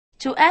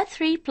To add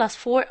 3 plus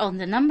 4 on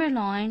the number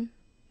line,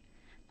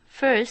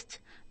 first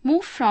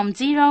move from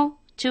 0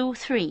 to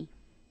 3.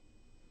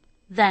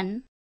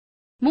 Then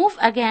move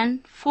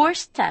again 4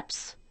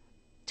 steps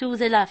to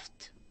the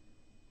left.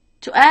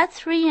 To add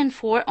 3 and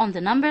 4 on the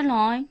number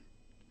line,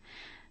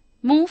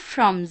 move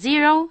from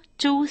 0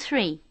 to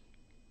 3.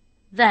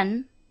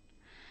 Then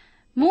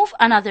move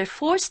another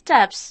 4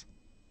 steps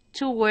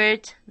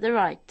toward the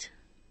right.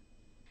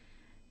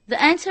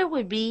 The answer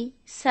will be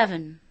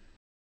 7.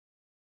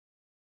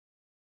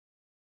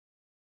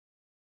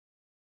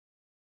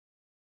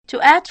 To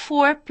add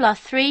 4 plus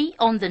 3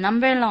 on the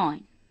number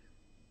line,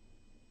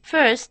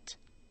 first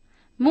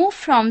move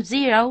from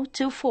 0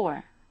 to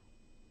 4.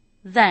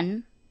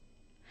 Then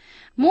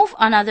move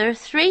another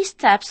 3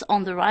 steps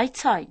on the right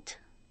side.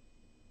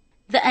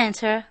 The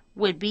answer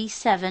will be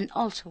 7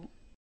 also.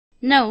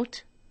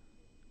 Note,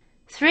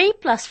 3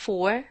 plus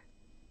 4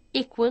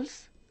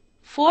 equals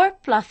 4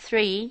 plus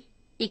 3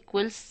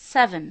 equals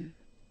 7.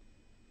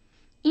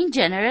 In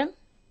general,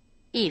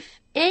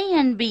 if A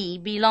and B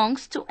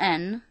belongs to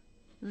N,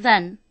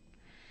 then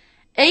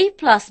A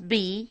plus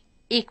B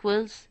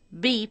equals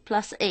B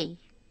plus A.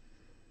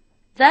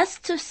 That's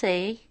to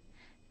say,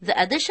 the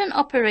addition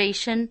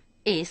operation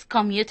is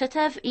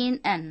commutative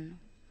in N.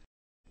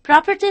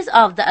 Properties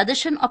of the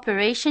addition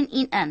operation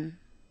in N.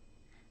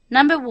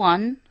 Number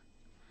 1,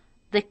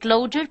 the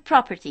closure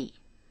property.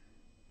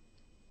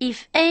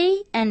 If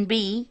A and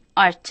B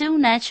are two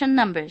natural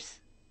numbers,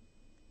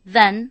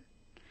 then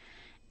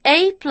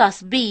A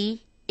plus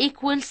B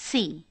equals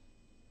C,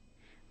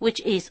 which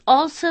is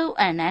also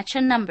a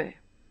natural number.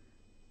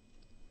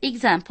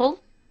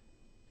 Example,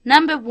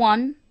 number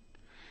 1,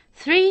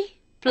 3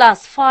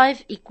 plus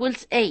 5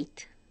 equals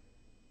 8,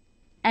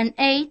 and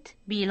 8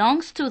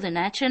 belongs to the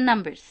natural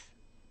numbers.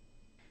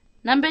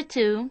 Number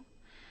 2,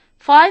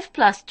 5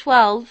 plus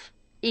 12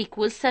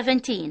 equals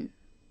 17.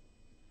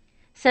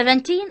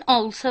 17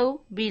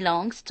 also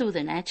belongs to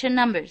the natural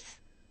numbers.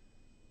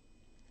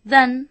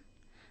 Then,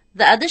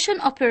 the addition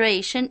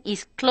operation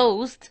is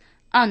closed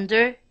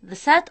under the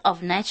set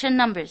of natural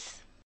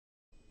numbers.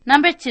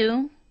 Number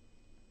 2,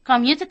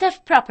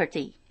 commutative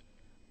property.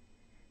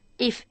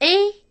 If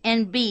A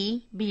and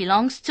B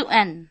belongs to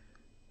N,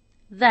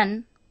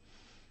 then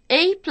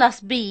A plus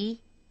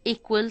B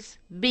equals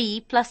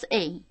B plus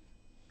A.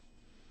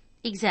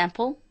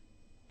 Example,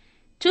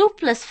 2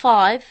 plus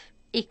 5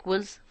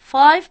 equals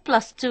 5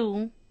 plus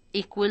 2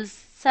 equals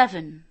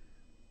 7.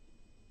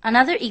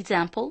 Another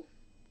example,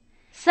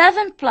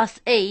 7 plus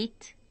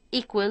 8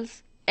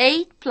 equals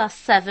 8 plus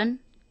 7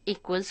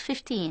 equals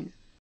 15.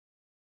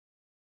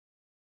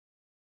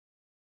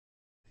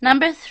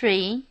 Number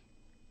 3,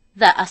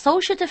 the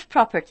associative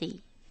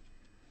property.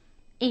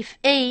 If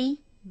A,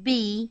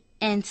 B,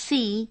 and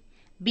C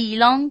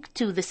belong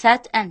to the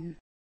set N,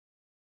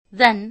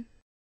 then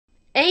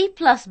A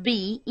plus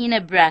B in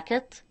a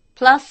bracket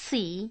plus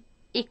C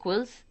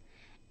equals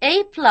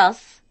A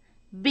plus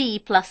B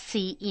plus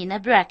C in a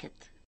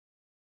bracket,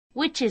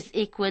 which is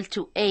equal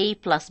to A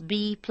plus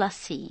B plus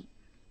C.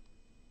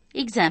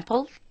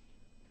 Example,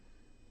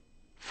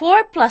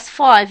 4 plus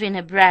 5 in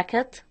a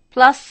bracket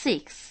plus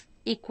 6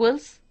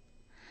 equals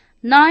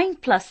 9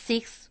 plus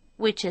 6,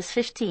 which is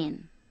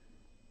 15.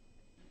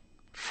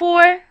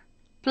 4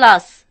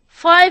 plus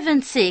 5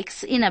 and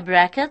 6 in a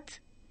bracket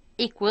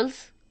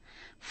equals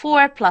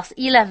 4 plus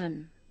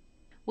 11,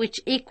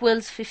 which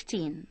equals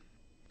 15.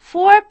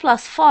 4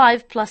 plus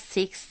 5 plus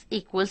 6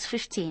 equals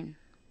 15.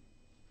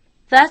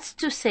 That's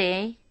to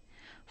say,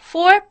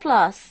 4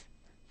 plus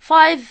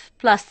 5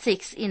 plus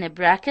 6 in a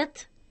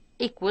bracket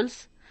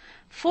equals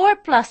 4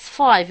 plus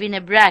 5 in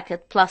a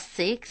bracket plus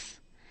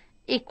 6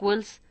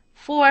 equals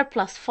 4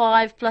 plus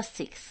 5 plus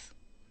 6.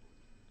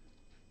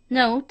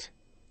 Note,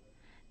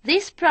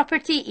 this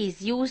property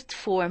is used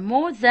for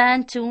more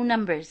than two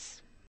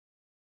numbers.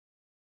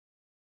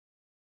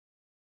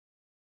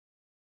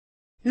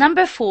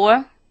 Number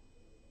 4,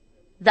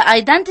 the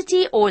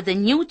identity or the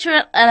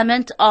neutral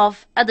element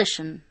of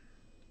addition.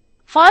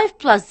 5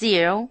 plus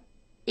 0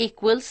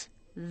 equals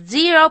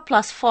 0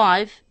 plus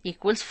 5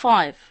 equals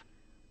 5.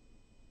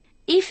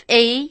 If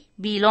A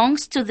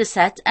belongs to the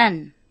set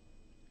N,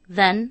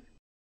 then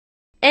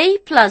A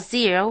plus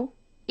 0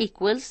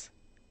 equals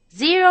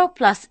 0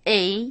 plus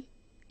A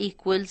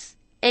equals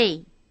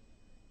A.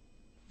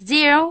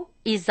 0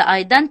 is the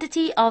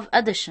identity of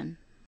addition.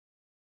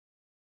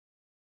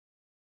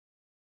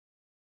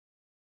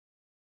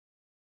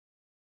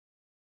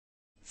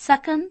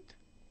 Second,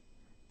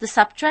 the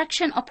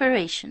subtraction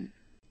operation.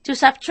 To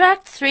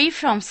subtract 3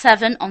 from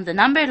 7 on the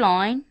number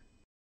line,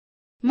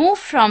 move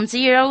from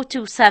 0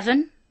 to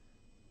 7,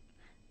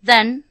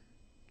 then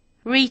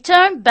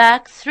return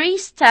back 3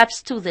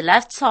 steps to the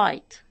left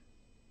side.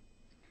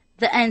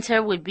 The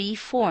answer will be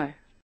 4.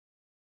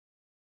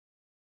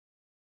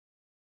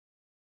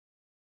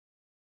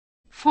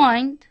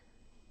 Find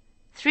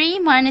 3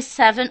 minus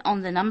 7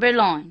 on the number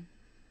line.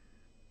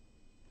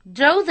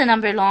 Draw the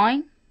number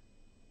line,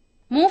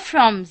 move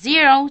from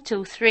 0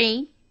 to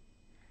 3,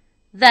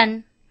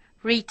 then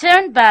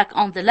return back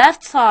on the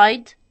left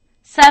side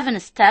 7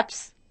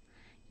 steps,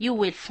 you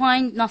will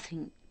find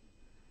nothing.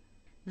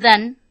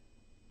 Then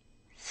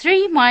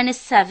 3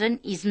 minus 7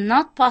 is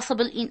not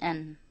possible in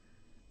n.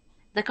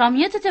 The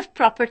commutative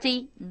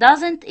property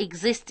doesn't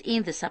exist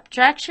in the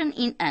subtraction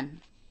in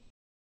n.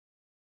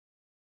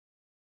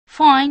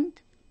 Find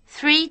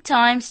 3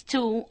 times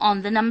 2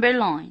 on the number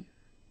line.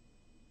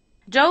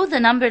 Draw the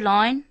number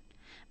line,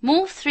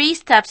 move 3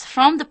 steps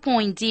from the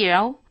point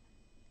 0,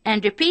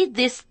 and repeat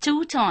this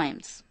 2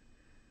 times.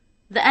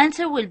 The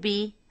answer will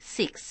be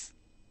 6.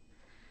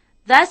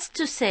 That's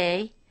to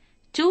say,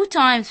 2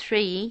 times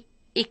 3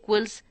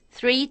 equals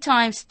 3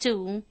 times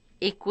 2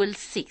 equals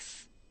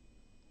 6.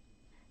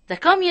 The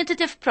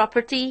commutative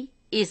property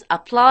is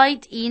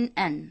applied in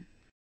n.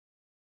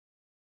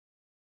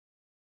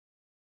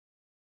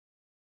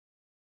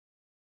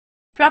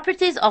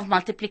 Properties of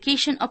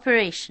multiplication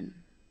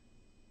operation.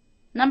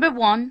 Number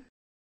 1.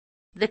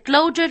 The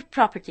closure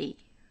property.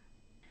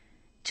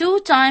 2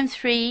 times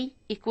 3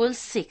 equals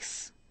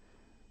 6.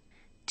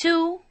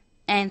 2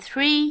 and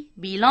 3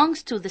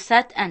 belongs to the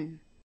set n.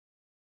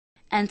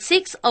 And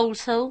 6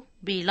 also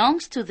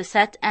belongs to the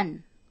set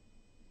n.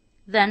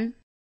 Then,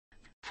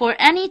 for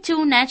any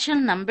two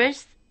natural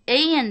numbers,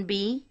 a and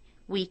b,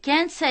 we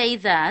can say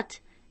that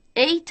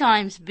a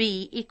times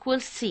b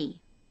equals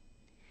c,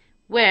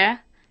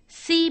 where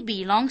c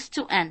belongs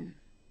to n.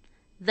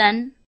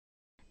 Then,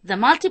 the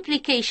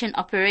multiplication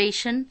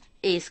operation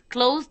is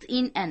closed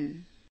in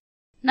n.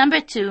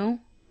 Number 2.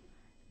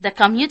 The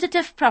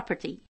commutative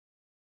property.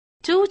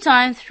 2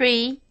 times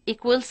 3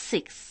 equals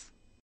 6.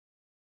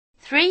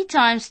 3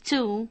 times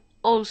 2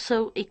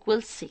 also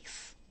equals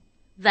 6.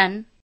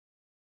 Then,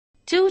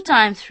 2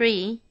 times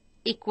 3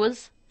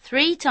 equals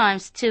 3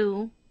 times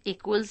 2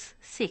 equals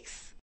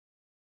 6.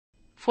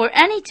 For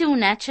any two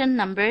natural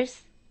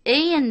numbers,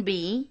 a and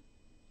b,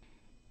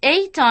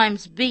 a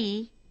times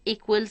b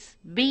equals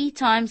b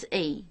times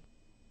a.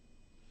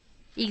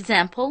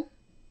 Example,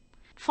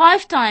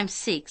 5 times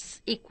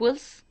 6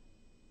 equals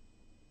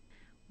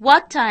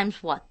what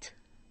times what?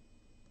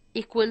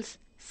 Equals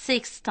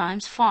 6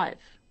 times 5,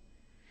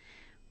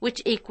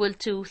 which equal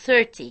to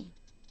 30.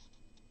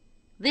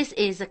 This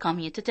is a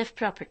commutative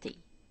property.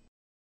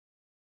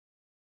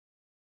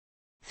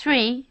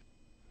 3.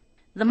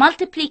 The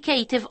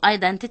multiplicative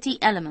identity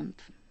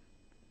element.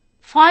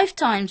 5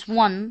 times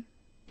 1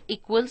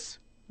 equals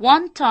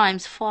 1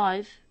 times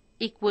 5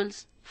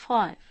 equals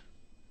 5.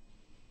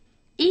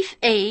 If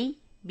a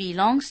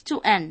belongs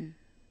to n,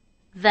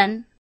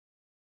 then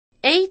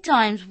a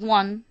times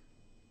 1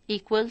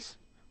 equals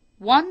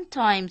 1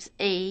 times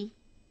a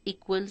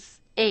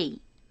equals a.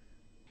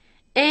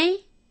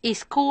 A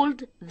is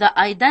called the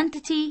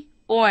identity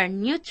or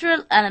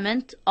neutral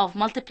element of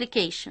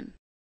multiplication.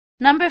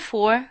 Number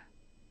 4.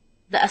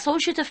 The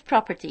associative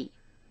property.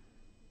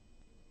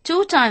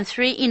 2 times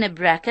 3 in a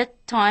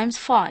bracket times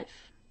 5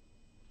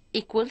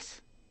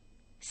 equals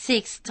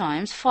 6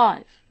 times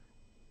 5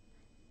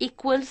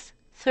 equals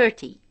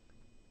 30.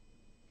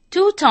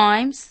 2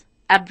 times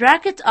a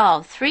bracket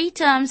of 3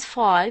 times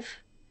 5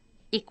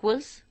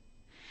 equals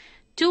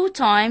 2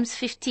 times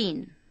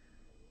 15,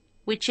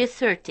 which is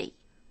 30.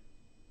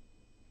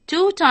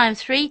 2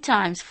 times 3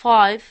 times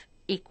 5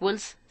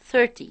 equals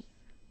 30.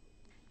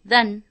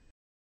 Then,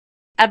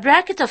 a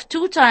bracket of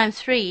 2 times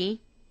 3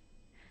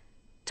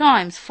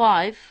 times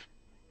 5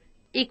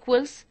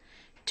 equals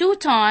 2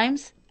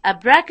 times a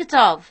bracket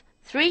of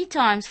 3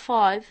 times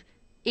 5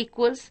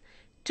 equals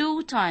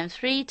 2 times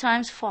 3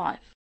 times 5.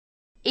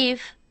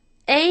 If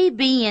a,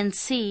 b, and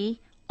c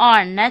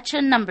are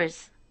natural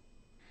numbers,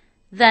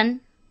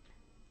 then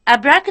a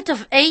bracket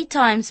of a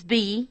times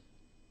b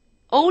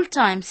all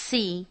times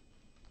c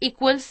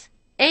equals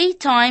a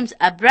times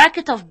a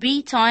bracket of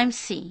b times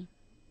c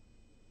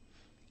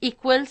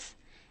equals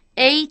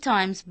a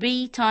times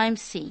b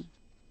times c.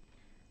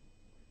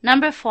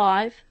 Number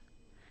 5.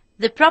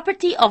 The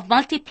property of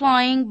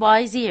multiplying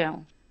by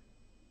 0.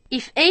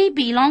 If a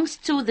belongs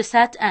to the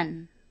set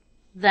n,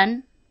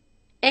 then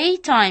a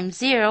times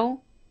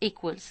 0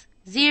 equals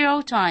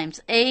 0 times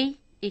a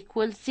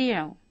equals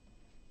 0.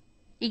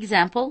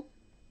 Example,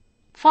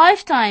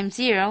 5 times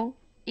 0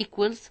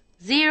 equals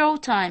 0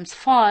 times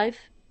 5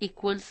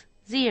 equals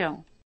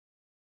 0.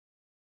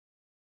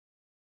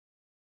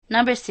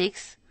 Number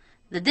 6.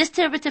 The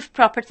distributive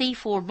property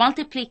for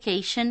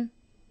multiplication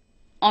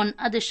on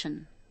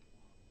addition.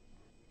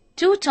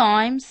 2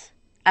 times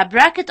a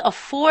bracket of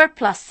 4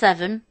 plus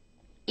 7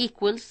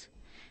 equals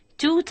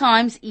 2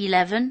 times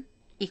 11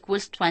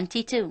 equals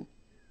 22.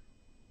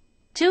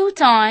 2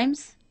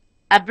 times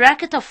a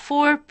bracket of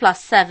 4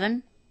 plus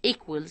 7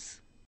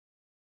 equals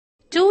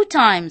 2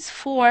 times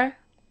 4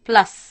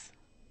 plus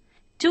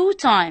 2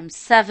 times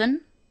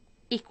 7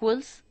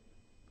 equals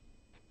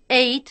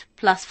 8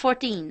 plus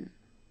 14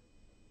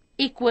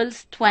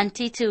 equals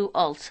 22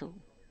 also.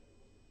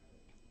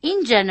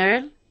 In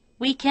general,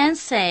 we can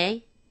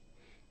say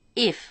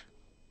if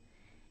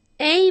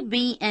a,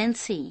 b, and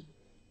c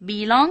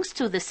belongs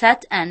to the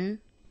set n,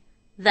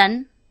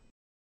 then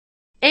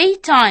a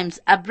times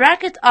a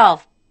bracket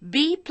of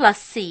b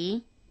plus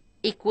c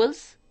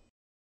equals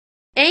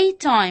A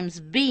times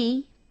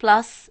B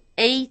plus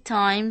A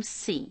times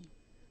C.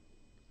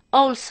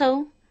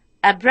 Also,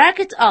 a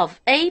bracket of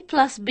A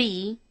plus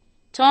B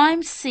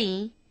times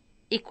C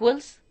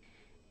equals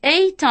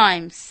A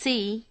times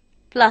C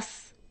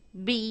plus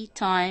B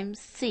times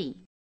C.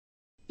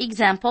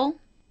 Example,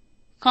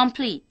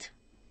 complete.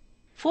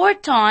 4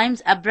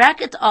 times a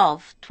bracket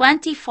of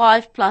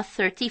 25 plus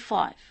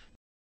 35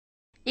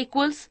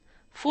 equals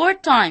 4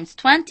 times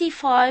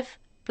 25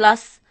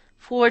 plus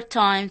 4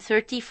 times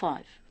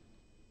 35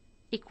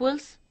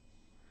 equals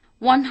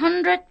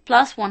 100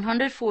 plus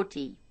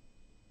 140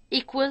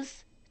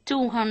 equals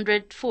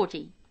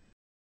 240.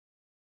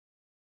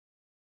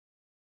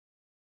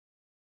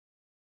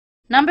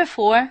 Number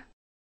 4.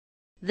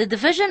 The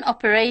division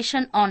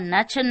operation on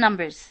natural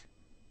numbers.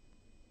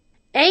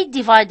 8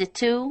 divided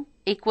 2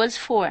 equals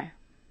 4.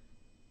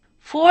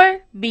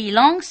 4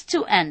 belongs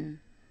to n.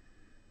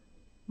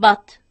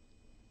 But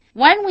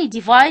when we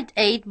divide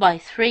 8 by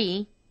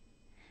 3,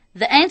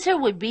 the answer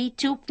would be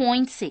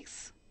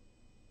 2.6.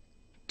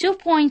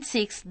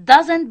 2.6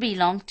 doesn't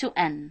belong to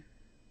n.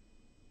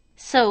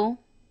 So,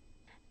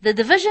 the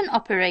division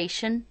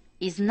operation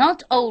is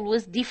not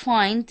always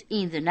defined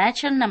in the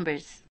natural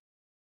numbers.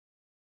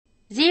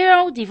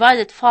 0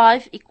 divided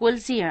 5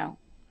 equals 0,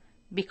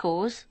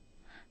 because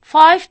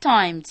 5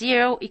 times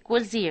 0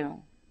 equals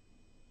 0.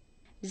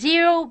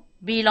 0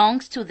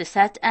 belongs to the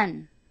set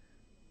n.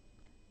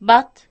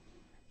 But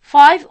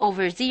 5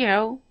 over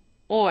 0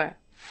 or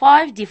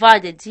 5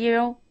 divided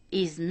 0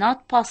 is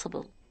not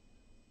possible.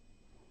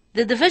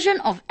 The division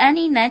of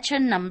any natural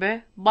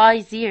number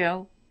by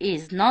 0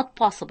 is not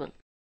possible.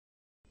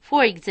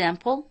 For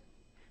example,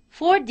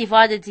 4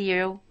 divided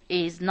 0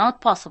 is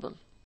not possible.